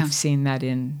 Yeah. We've seen that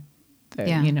in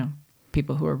the,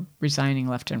 people who are resigning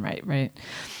left and right?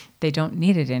 They don't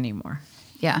need it anymore.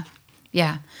 Yeah.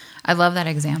 Yeah. I love that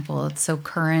example. It's so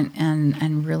current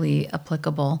and really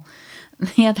applicable.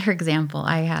 The other example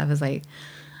I have is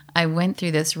I went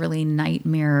through this really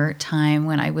nightmare time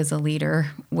when I was a leader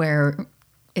where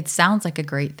it sounds like a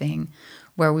great thing,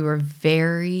 where we were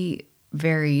very,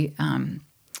 very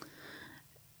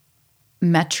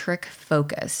metric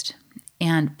focused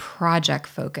and project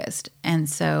focused. And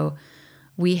so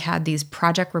we had these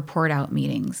project report out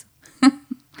meetings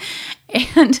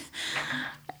and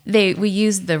we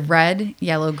used the red,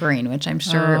 yellow, green, which I'm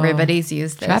sure everybody's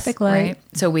used this. Traffic light. Right?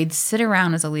 So we'd sit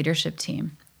around as a leadership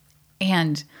team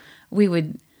and we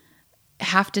would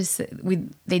have to,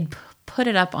 they'd put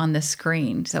it up on the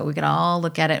screen so we could all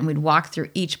look at it and we'd walk through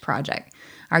each project.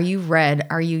 Are you red?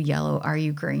 Are you yellow? Are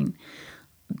you green?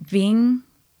 Being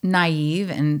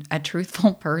naive and a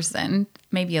truthful person,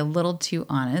 maybe a little too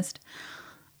honest,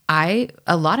 a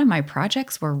lot of my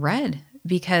projects were red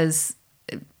because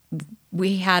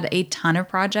we had a ton of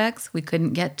projects. We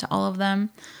couldn't get to all of them.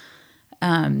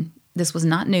 This was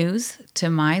not news to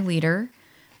my leader,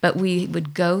 but we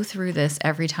would go through this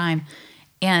every time.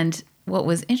 And what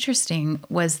was interesting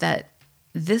was that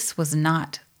this was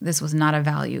not a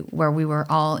value where we were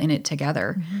all in it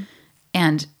together. Mm-hmm.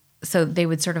 And so they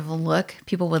would sort of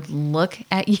people would look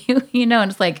at you, and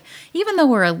it's like, even though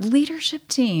we're a leadership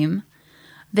team,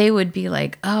 they would be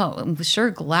like, oh, I'm sure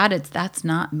glad that's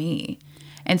not me.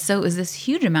 And so it was this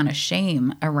huge amount of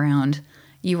shame around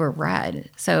you were red.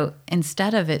 So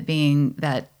instead of it being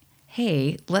that,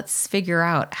 hey, let's figure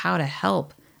out how to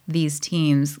help these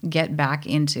teams get back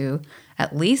into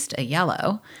at least a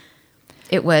yellow,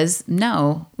 it was,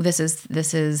 no, this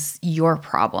is your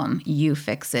problem. You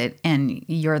fix it, and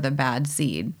you're the bad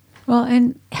seed. Well,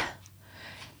 and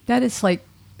that is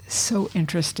so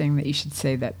interesting that you should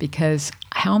say that, because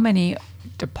how many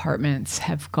departments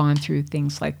have gone through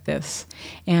things like this?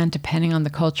 And depending on the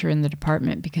culture in the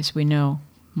department, because we know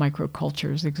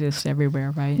microcultures exist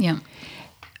everywhere, right? Yeah.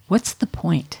 What's the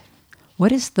point?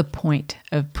 What is the point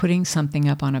of putting something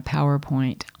up on a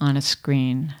PowerPoint on a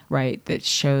screen, right, that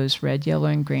shows red, yellow,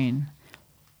 and green?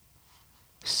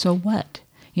 So what?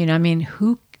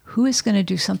 Who is going to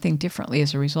do something differently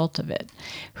as a result of it?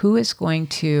 Who is going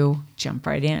to jump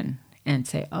right in and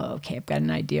say, oh, okay, I've got an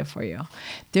idea for you.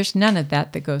 There's none of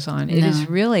that goes on. It is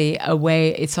really a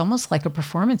way, it's almost like a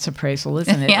performance appraisal,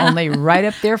 isn't it? Only right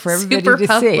up there for everybody Super to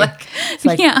public. see. It's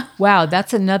like, wow,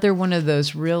 that's another one of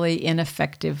those really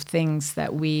ineffective things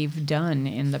that we've done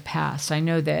in the past. I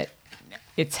know that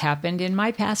it's happened in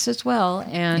my past as well,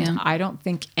 and I don't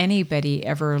think anybody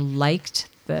ever liked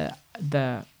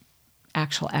the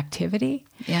actual activity.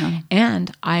 Yeah.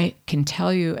 And I can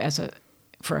tell you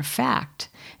for a fact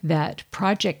that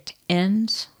project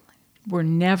ends were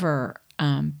never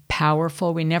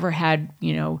powerful. We never had,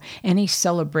 any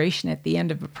celebration at the end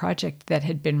of a project that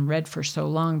had been read for so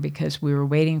long because we were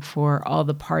waiting for all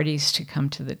the parties to come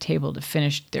to the table to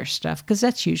finish their stuff. Because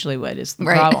that's usually what is the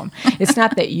problem. It's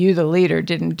not that you, the leader,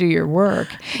 didn't do your work.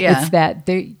 It's that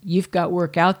you've got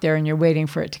work out there and you're waiting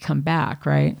for it to come back,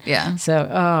 right? Yeah. So,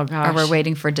 oh gosh. Or we're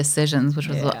waiting for decisions, which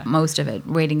was most of it,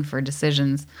 waiting for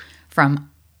decisions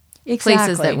from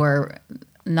places that were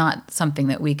not something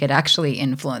that we could actually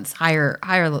influence, higher,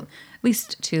 at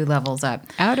least 2 levels up.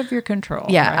 Out of your control.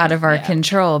 Yeah, right? Out of our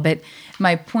control. But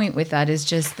my point with that is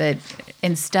just that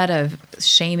instead of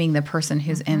shaming the person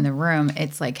who's in the room,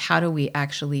 it's like, how do we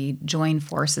actually join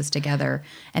forces together?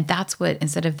 And that's what,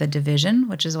 instead of the division,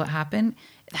 which is what happened,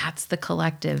 that's the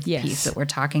collective piece that we're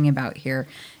talking about here,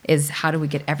 is how do we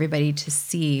get everybody to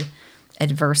see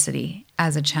adversity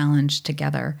as a challenge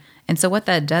together. And so what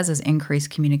that does is increase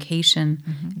communication,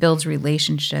 builds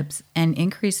relationships, and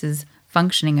increases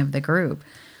functioning of the group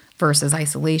versus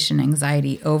isolation,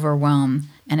 anxiety, overwhelm,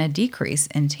 and a decrease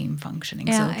in team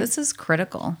functioning. So this is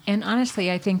critical. And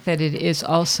honestly, I think that it is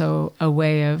also a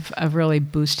way of really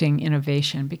boosting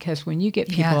innovation, because when you get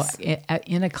people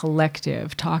in a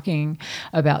collective talking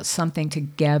about something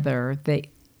together,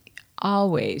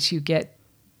 you get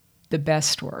the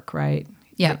best work, right?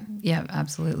 Yeah,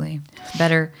 absolutely.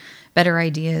 Better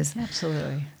ideas.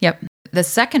 Absolutely. Yep. The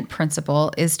second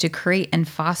principle is to create and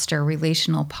foster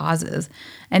relational pauses.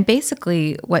 And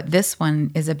basically what this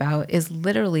one is about is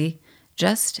literally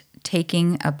just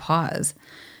taking a pause.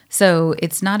 So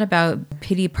it's not about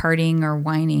pity partying or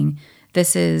whining.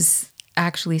 This is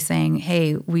actually saying,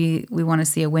 hey, we want to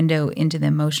see a window into the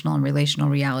emotional and relational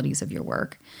realities of your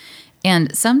work.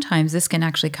 And sometimes this can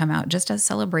actually come out just as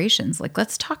celebrations. Like,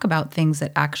 let's talk about things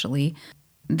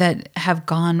that have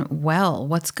gone well,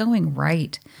 what's going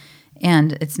right.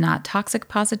 And it's not toxic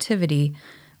positivity.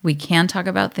 We can talk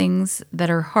about things that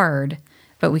are hard,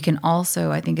 but we can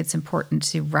also, I think it's important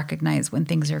to recognize when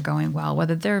things are going well,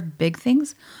 whether they're big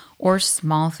things or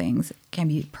small things. It can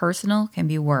be personal, can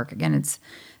be work. Again, it's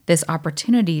this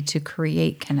opportunity to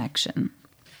create connection.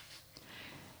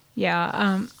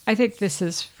 Yeah, I think this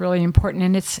is really important,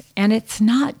 and it's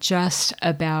not just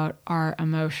about our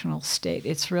emotional state.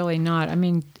 It's really not. I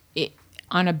mean,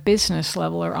 on a business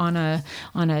level or on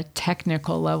a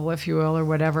technical level, if you will, or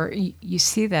whatever, you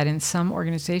see that in some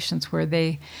organizations where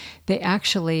they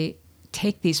actually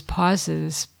take these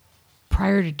pauses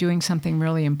prior to doing something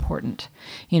really important,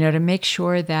 to make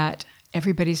sure that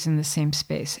everybody's in the same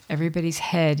space. Everybody's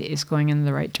head is going in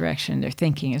the right direction. Their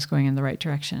thinking is going in the right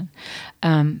direction.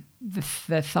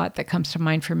 The thought that comes to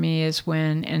mind for me is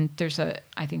and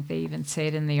I think they even say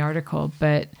it in the article,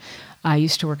 but I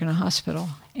used to work in a hospital,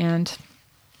 and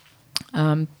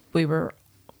we were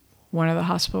one of the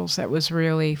hospitals that was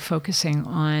really focusing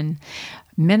on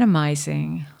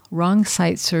minimizing wrong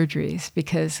site surgeries,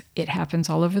 because it happens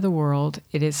all over the world.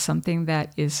 It is something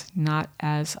that is not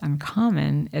as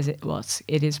uncommon as it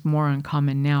is more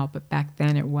uncommon now, but back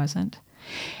then it wasn't.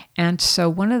 And so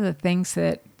one of the things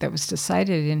that was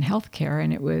decided in healthcare,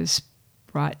 and it was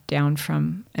brought down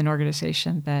from an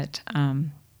organization that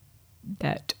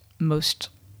most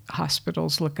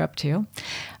hospitals look up to,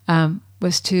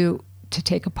 was to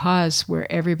take a pause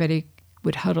where everybody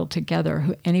would huddle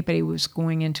together. Anybody was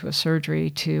going into a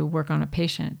surgery to work on a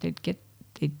patient, they'd get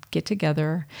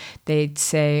together. They'd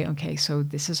say, okay, so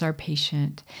this is our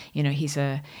patient. He's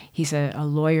a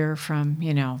lawyer from,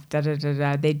 da da da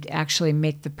da. They'd actually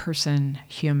make the person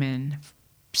human,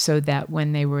 so that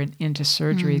when they were into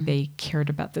surgery, they cared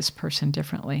about this person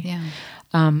differently. Yeah.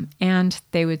 And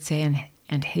they would say,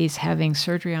 and he's having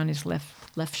surgery on his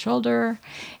left shoulder,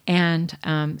 and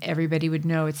everybody would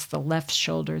know it's the left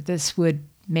shoulder. This would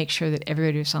make sure that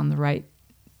everybody was on the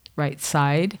right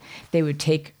side. They would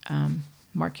take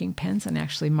marking pens and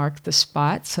actually mark the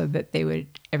spot so that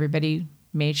everybody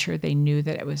made sure they knew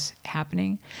that it was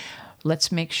happening.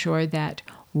 Let's make sure that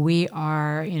we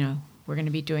are, we're going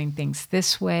to be doing things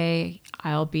this way.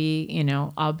 I'll be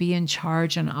in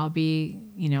charge, and I'll be,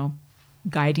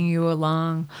 guiding you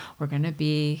along. We're going to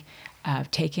be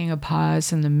taking a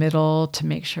pause in the middle to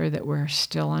make sure that we're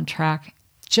still on track.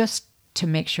 Just to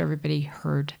make sure everybody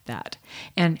heard that.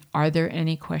 And are there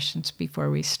any questions before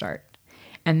we start?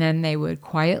 And then they would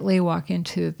quietly walk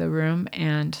into the room,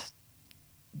 and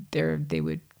they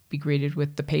would be greeted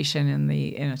with the patient and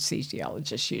the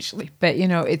anesthesiologist usually. But,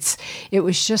 it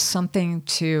was just something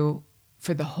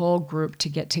for the whole group to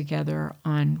get together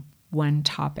on one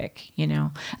topic,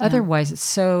 Otherwise it's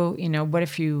so, what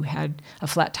if you had a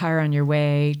flat tire on your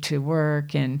way to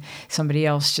work and somebody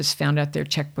else just found out their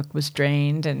checkbook was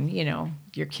drained and,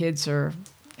 your kids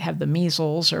have the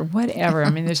measles or whatever. I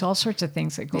mean, there's all sorts of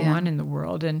things that go on in the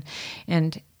world, and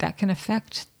that can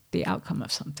affect the outcome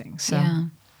of something. So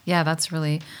yeah, that's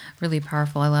really, really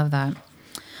powerful. I love that.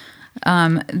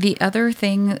 The other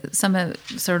thing,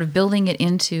 sort of building it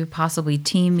into possibly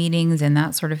team meetings and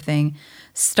that sort of thing,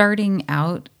 starting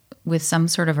out with some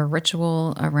sort of a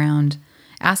ritual around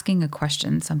asking a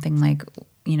question, something like,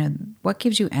 what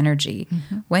gives you energy?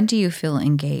 Mm-hmm. When do you feel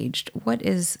engaged? What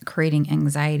is creating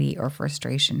anxiety or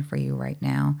frustration for you right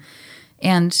now?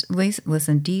 And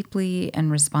listen deeply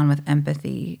and respond with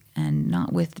empathy and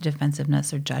not with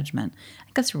defensiveness or judgment. I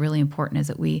think that's really important, is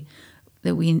that we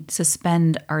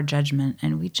suspend our judgment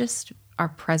and we just are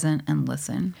present and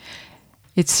listen.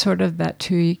 It's sort of that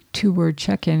two-word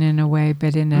check-in in a way,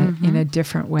 but in a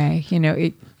different way.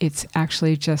 It's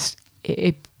actually just,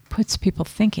 it puts people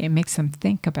thinking. It makes them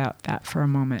think about that for a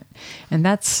moment. And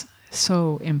that's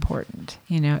so important.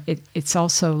 It's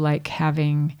also like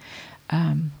having,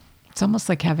 it's almost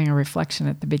like having a reflection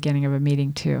at the beginning of a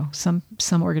meeting too. Some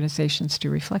organizations do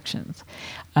reflections.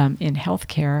 In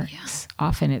healthcare,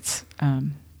 often it's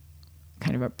kind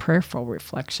of a prayerful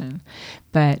reflection,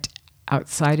 but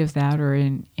outside of that, or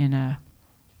in a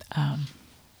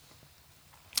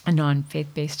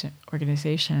non-faith-based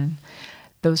organization,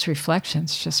 those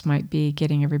reflections just might be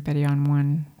getting everybody on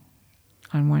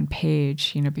one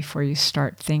page, before you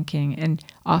start thinking. And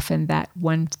often that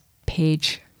one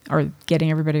page, or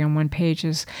getting everybody on one page,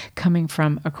 is coming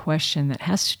from a question that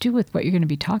has to do with what you're going to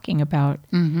be talking about,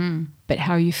 but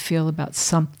how you feel about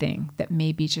something that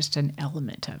may be just an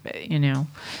element of it,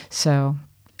 So,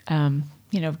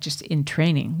 just in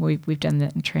training, we've done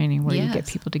that in training, where you get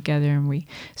people together and we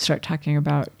start talking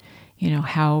about,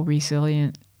 how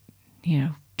resilient,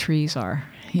 trees are,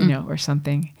 or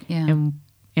something. Yeah.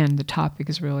 And the topic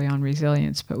is really on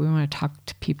resilience, but we want to talk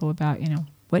to people about,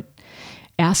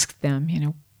 ask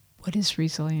them, what is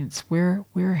resilience? Where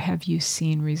have you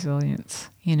seen resilience?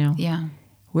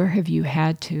 Where have you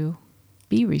had to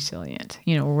be resilient?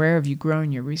 Where have you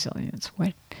grown your resilience?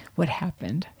 What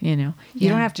happened? You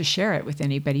don't have to share it with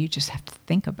anybody. You just have to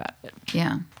think about it.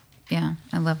 Yeah.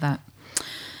 I love that.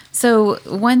 So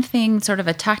one thing, sort of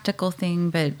a tactical thing,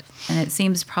 and it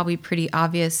seems probably pretty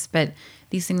obvious, but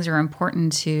these things are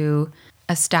important to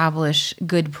establish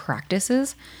good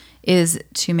practices, is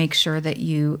to make sure that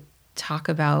you talk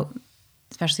about,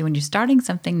 especially when you're starting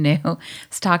something new,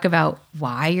 talk about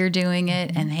why you're doing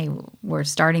it. And hey, we're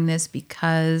starting this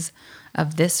because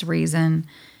of this reason.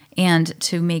 And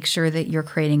to make sure that you're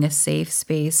creating a safe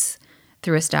space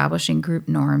through establishing group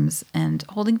norms and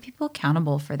holding people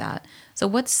accountable for that. So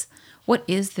what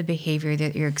is the behavior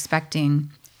that you're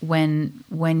expecting when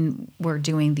we're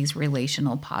doing these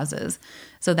relational pauses?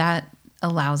 So that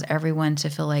allows everyone to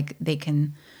feel like they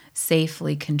can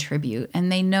safely contribute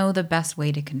and they know the best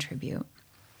way to contribute.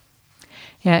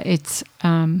 Yeah, it's,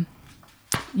 I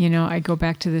go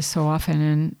back to this so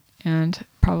often and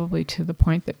probably to the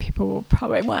point that people will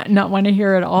probably not want to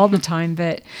hear it all the time.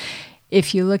 But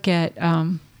if you look at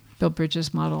Bill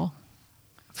Bridges' model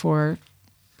for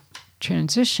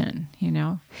transition,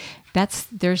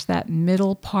 there's that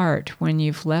middle part when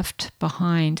you've left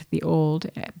behind the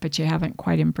old, but you haven't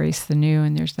quite embraced the new.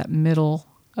 And there's that middle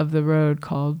of the road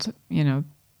called, the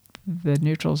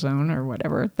neutral zone or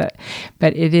whatever. But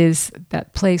it is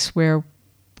that place where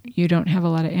you don't have a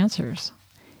lot of answers.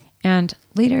 And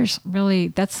leaders really,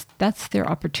 that's their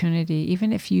opportunity,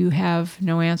 even if you have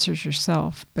no answers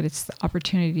yourself, but it's the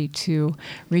opportunity to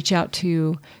reach out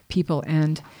to people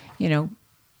and,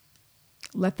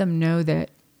 let them know that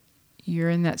you're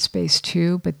in that space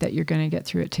too, but that you're going to get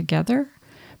through it together.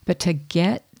 But to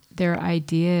get their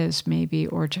ideas maybe,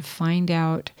 or to find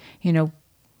out,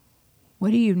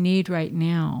 what do you need right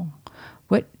now?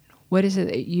 What is it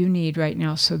that you need right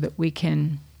now so that we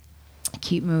can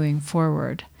keep moving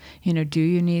forward? Do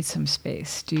you need some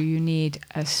space? Do we need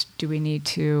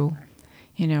to,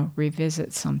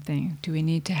 revisit something? Do we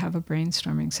need to have a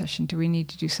brainstorming session? Do we need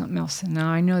to do something else? And now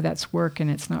I know that's work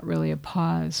and it's not really a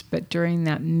pause, but during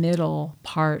that middle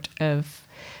part of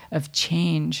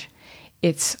change,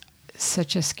 it's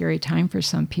such a scary time for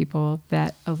some people,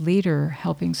 that a leader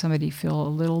helping somebody feel a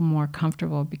little more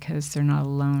comfortable because they're not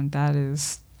alone, that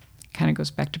is kind of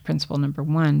goes back to principle number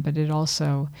 1, but it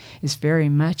also is very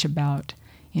much about,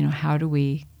 how do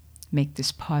we make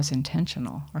this pause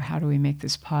intentional, or how do we make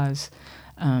this pause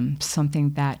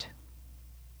something that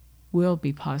will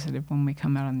be positive when we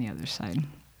come out on the other side.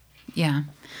 Yeah.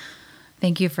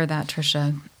 Thank you for that,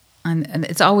 Tricia. And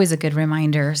it's always a good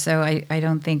reminder. So I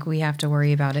don't think we have to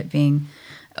worry about it being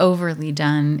overly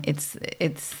done. It's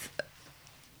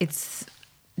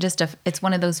just it's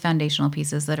one of those foundational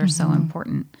pieces that are so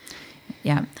important.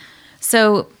 Yeah.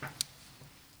 So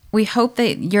we hope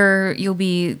that you'll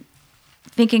be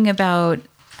thinking about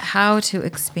how to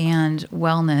expand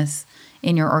wellness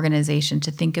in your organization,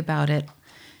 to think about it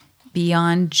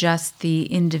beyond just the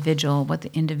individual, what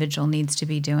the individual needs to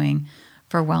be doing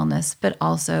for wellness, but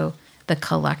also the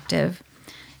collective.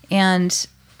 And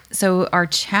so our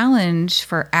challenge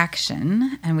for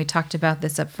action, and we talked about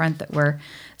this up front, that we're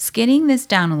skinning this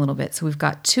down a little bit. So we've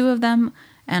got 2 of them,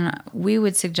 and we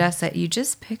would suggest that you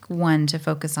just pick one to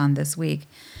focus on this week.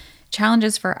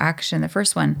 Challenges for action. The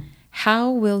first one: how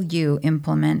will you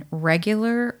implement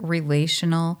regular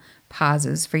relational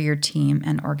pauses for your team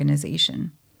and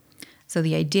organization? So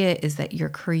the idea is that you're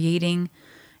creating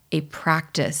a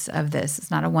practice of this.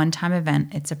 It's not a one-time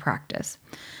event, it's a practice.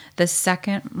 The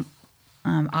second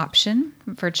option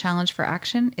for challenge for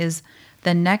action is: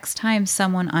 the next time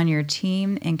someone on your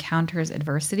team encounters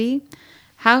adversity,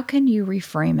 how can you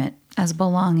reframe it as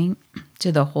belonging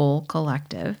to the whole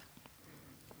collective?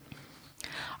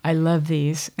 I love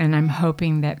these, and I'm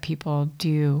hoping that people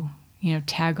do,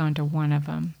 tag onto one of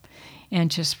them and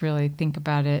just really think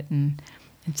about it and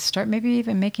start maybe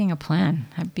even making a plan.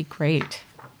 That'd be great.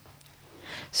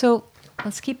 So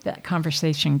let's keep that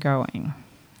conversation going,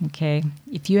 okay?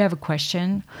 If you have a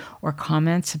question or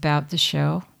comments about the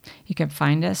show, you can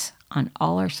find us on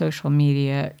all our social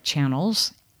media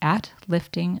channels at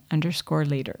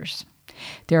lifting_leaders.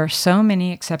 There are so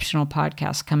many exceptional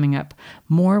podcasts coming up,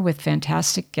 more with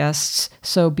fantastic guests,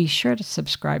 so be sure to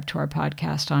subscribe to our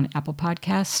podcast on Apple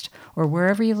Podcasts or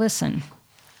wherever you listen.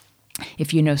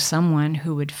 If you know someone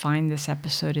who would find this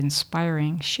episode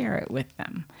inspiring, share it with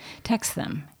them. Text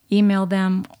them, email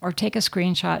them, or take a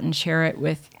screenshot and share it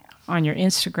on your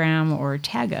Instagram, or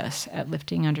tag us at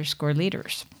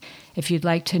lifting_leaders. If you'd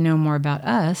like to know more about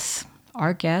us,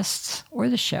 our guests, or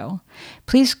the show,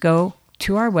 please go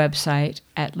to our website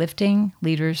at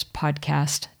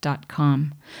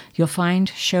liftingleaderspodcast.com. You'll find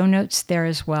show notes there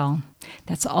as well.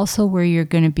 That's also where you're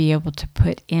going to be able to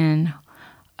put in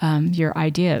your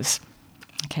ideas.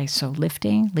 Okay, so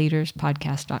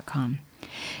liftingleaderspodcast.com.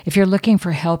 If you're looking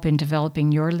for help in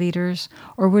developing your leaders,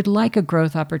 or would like a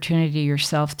growth opportunity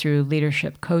yourself through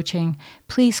leadership coaching,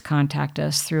 please contact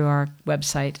us through our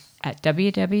website at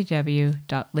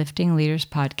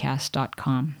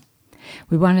www.liftingleaderspodcast.com.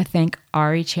 We want to thank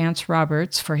Ari Chance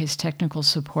Roberts for his technical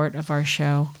support of our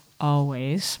show,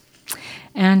 always.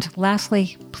 And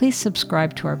lastly, please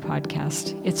subscribe to our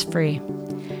podcast. It's free.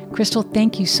 Crystal,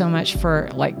 thank you so much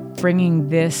for bringing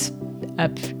this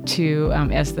up to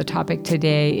as the topic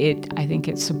today. I think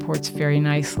it supports very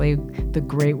nicely the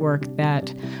great work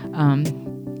that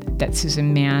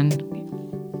Susan Mann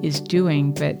is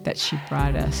doing, but that she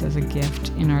brought us as a gift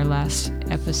in our last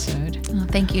episode. Oh,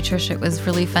 thank you, Tricia. It was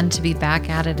really fun to be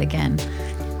back at it again.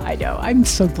 I know. I'm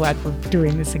so glad we're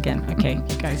doing this again. Okay,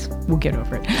 you guys, we'll get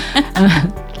over it.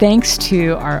 Thanks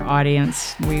to our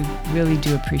audience. We really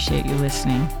do appreciate you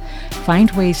listening. Find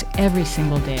ways every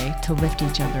single day to lift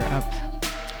each other up.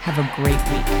 Have a great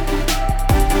week.